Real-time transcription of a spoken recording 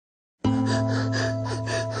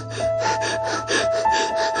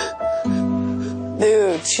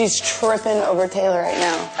Dude, she's tripping over Taylor right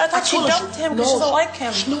now. I thought she dumped him because she doesn't like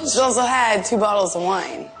him. She also had 2 bottles of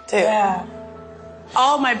wine, too. Yeah.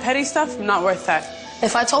 All my petty stuff, not worth that.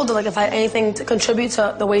 If I told her, like, if I had anything to contribute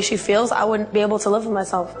to the way she feels, I wouldn't be able to live with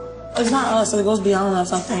myself. It's not us. It goes beyond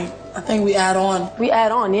us, I think. I think we add on. We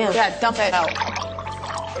add on, yeah. Yeah, dump it out.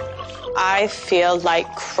 I feel like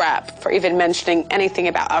crap for even mentioning anything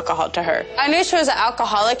about alcohol to her. I knew she was an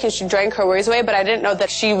alcoholic and she drank her worries away, but I didn't know that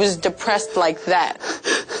she was depressed like that.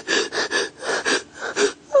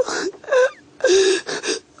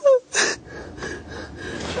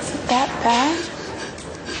 Is it that bad?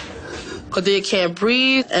 Cordelia can't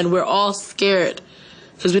breathe, and we're all scared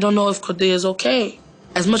because we don't know if Cordelia's okay.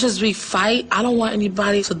 As much as we fight, I don't want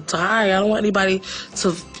anybody to die. I don't want anybody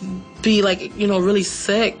to be, like, you know, really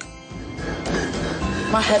sick.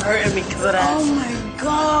 My head hurting me because of that. Oh, my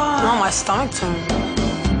God. No, my stomach turned.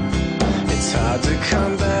 It's hard to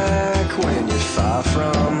come back when you're far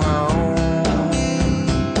from home.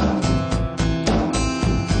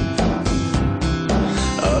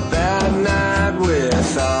 A bad night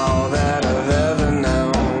with all that I've ever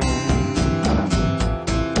known.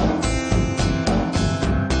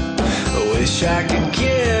 I wish I could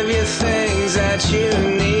give you things that you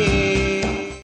need.